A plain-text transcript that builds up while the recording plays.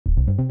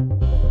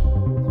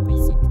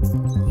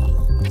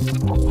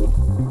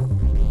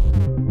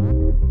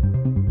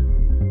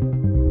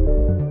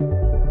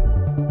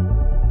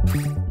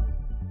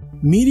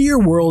Meteor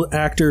World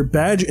actor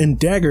Badge and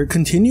Dagger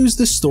continues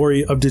the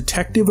story of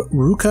Detective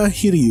Ruka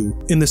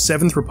Hiryu in the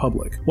 7th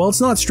Republic. While it's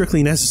not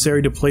strictly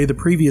necessary to play the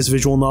previous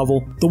visual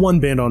novel, the one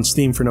banned on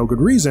Steam for no good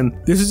reason,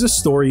 this is a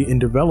story in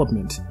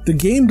development. The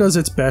game does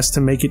its best to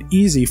make it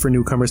easy for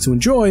newcomers to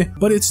enjoy,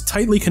 but it's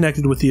tightly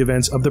connected with the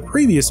events of the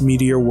previous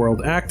Meteor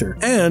World actor,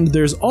 and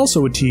there's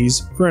also a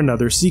tease for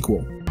another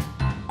sequel.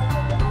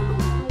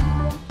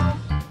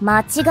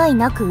 間違い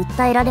なく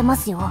訴えられま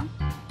すよ。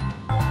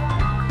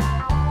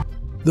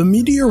 The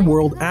Meteor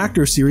World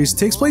Actor series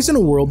takes place in a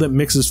world that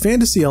mixes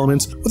fantasy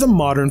elements with a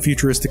modern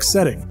futuristic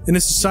setting. In a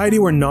society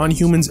where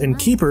non-humans and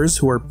keepers,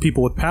 who are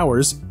people with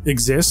powers,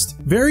 exist,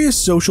 various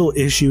social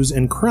issues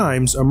and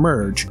crimes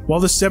emerge. While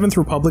the 7th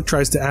Republic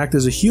tries to act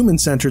as a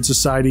human-centered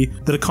society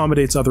that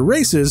accommodates other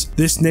races,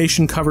 this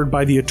nation covered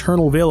by the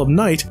eternal veil of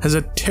night has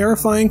a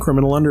terrifying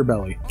criminal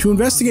underbelly. To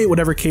investigate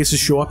whatever cases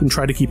show up and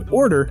try to keep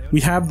order,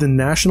 we have the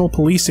National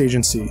Police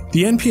Agency.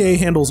 The NPA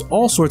handles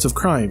all sorts of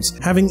crimes,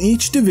 having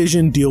each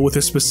division deal with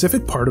a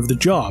specific part of the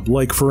job,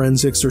 like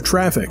forensics or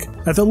traffic.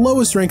 At the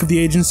lowest rank of the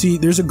agency,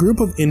 there's a group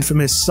of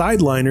infamous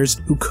sideliners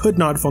who could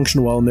not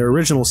function well in their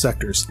original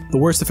sectors. The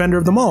worst offender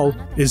of them all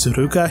is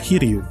Ruka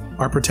Hiryu,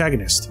 our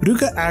protagonist.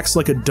 Ruka acts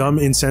like a dumb,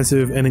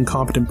 insensitive, and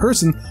incompetent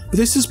person, but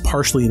this is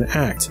partially an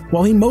act.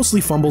 While he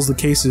mostly fumbles the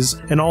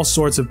cases and all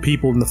sorts of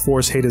people in the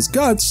force hate his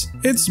guts,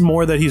 it's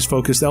more that he's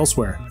focused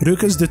elsewhere.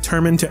 Ruka's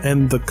determined to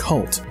end the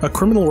Cult, a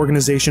criminal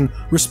organization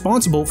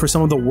responsible for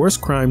some of the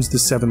worst crimes the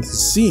 7th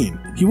has seen.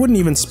 He wouldn't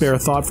even spare a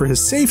thought for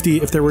his safety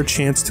if there were a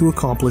chance to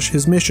accomplish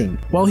his mission.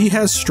 While he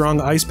has strong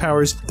ice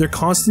powers, their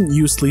constant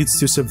use leads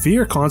to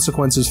severe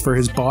consequences for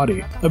his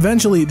body.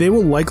 Eventually, they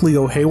will likely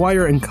go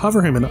haywire and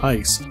cover him in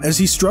ice. As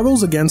he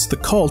struggles against the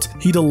cult,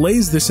 he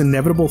delays this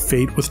inevitable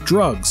fate with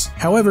drugs.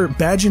 However,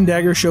 Badge and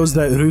Dagger shows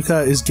that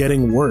Ruka is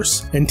getting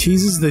worse, and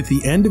teases that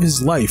the end of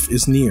his life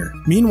is near.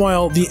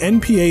 Meanwhile, the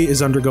NPA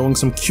is undergoing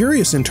some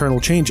curious internal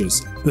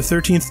changes. The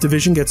 13th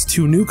Division gets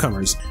 2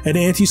 newcomers, an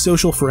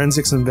antisocial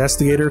forensics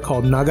investigator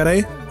called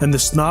Nagare, and the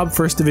snob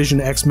 1st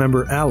Division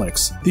ex-member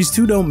Alex. These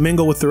two don't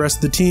mingle with the rest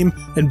of the team,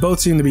 and both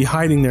seem to be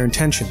hiding their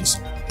intentions.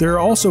 There are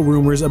also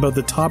rumors about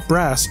the top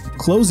brass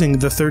closing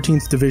the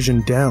 13th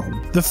Division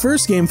down. The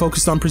first game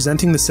focused on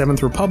presenting the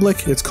 7th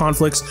Republic, its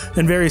conflicts,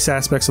 and various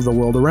aspects of the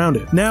world around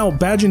it. Now,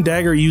 Badge and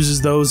Dagger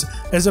uses those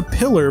as a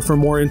pillar for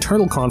more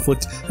internal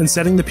conflict and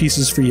setting the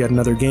pieces for yet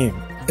another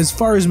game. As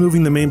far as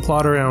moving the main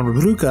plot around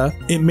Ruka,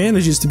 it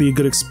manages to be a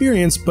good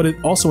experience, but it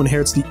also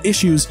inherits the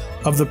issues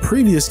of the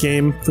previous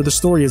game for the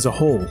story as a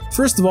whole.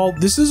 First of all,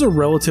 this is a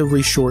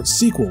relatively short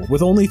sequel,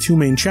 with only 2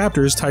 main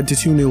chapters tied to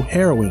 2 new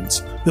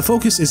heroines. The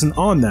focus isn't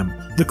on them.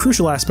 The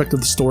crucial aspect of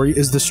the story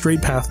is the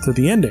straight path to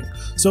the ending,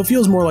 so it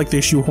feels more like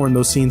they shoehorn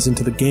those scenes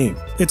into the game.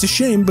 It's a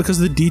shame because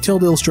the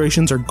detailed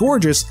illustrations are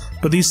gorgeous,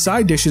 but these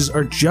side dishes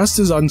are just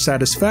as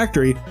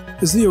unsatisfactory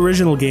as the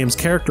original game's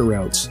character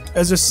routes.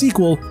 As a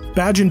sequel,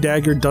 Badge and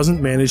Dagger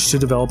doesn't manage to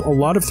develop a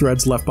lot of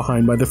threads left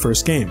behind by the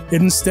first game.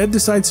 It instead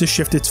decides to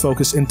shift its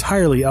focus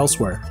entirely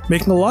elsewhere,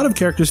 making a lot of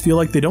characters feel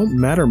like they don't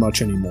matter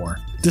much anymore.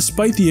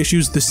 Despite the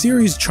issues, the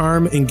series'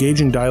 charm,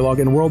 engaging dialogue,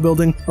 and world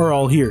building are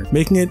all here,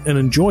 making it an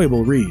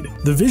enjoyable read.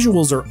 The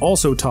visuals are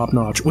also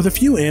top-notch, with a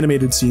few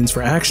animated scenes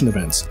for action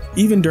events.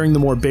 Even during the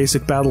more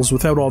basic battles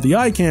without all the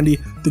eye candy,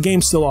 the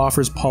game still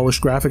offers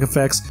polished graphic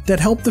effects that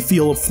help the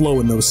feel of flow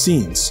in those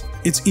scenes.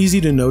 It's easy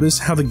to notice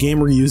how the game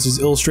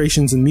reuses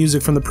illustrations and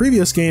music from the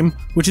previous game,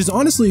 which is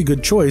honestly a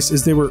good choice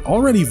as they were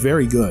already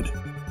very good.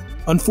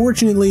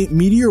 Unfortunately,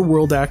 Meteor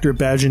World actor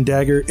Badge and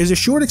Dagger is a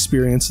short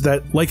experience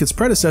that, like its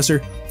predecessor,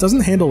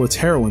 doesn't handle its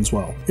heroines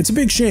well. It's a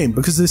big shame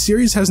because the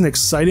series has an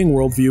exciting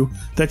worldview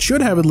that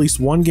should have at least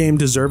one game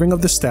deserving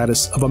of the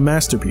status of a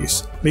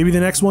masterpiece. Maybe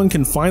the next one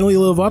can finally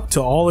live up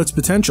to all its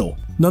potential.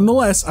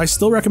 Nonetheless, I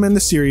still recommend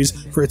the series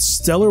for its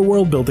stellar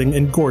world building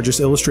and gorgeous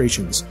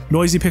illustrations.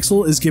 Noisy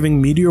Pixel is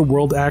giving Meteor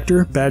World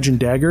actor Badge and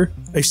Dagger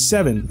a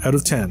 7 out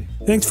of 10.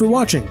 Thanks for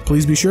watching.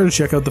 Please be sure to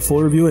check out the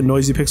full review at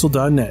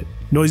noisypixel.net.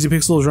 Noisy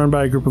Pixel is run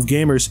by a group of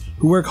gamers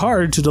who work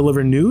hard to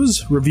deliver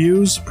news,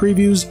 reviews,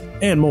 previews,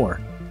 and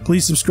more.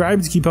 Please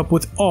subscribe to keep up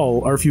with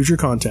all our future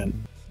content.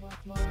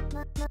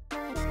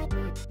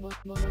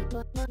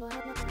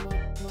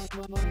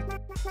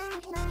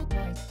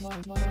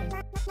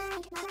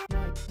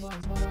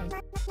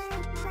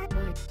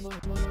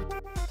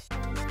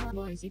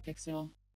 Noisy Pixel.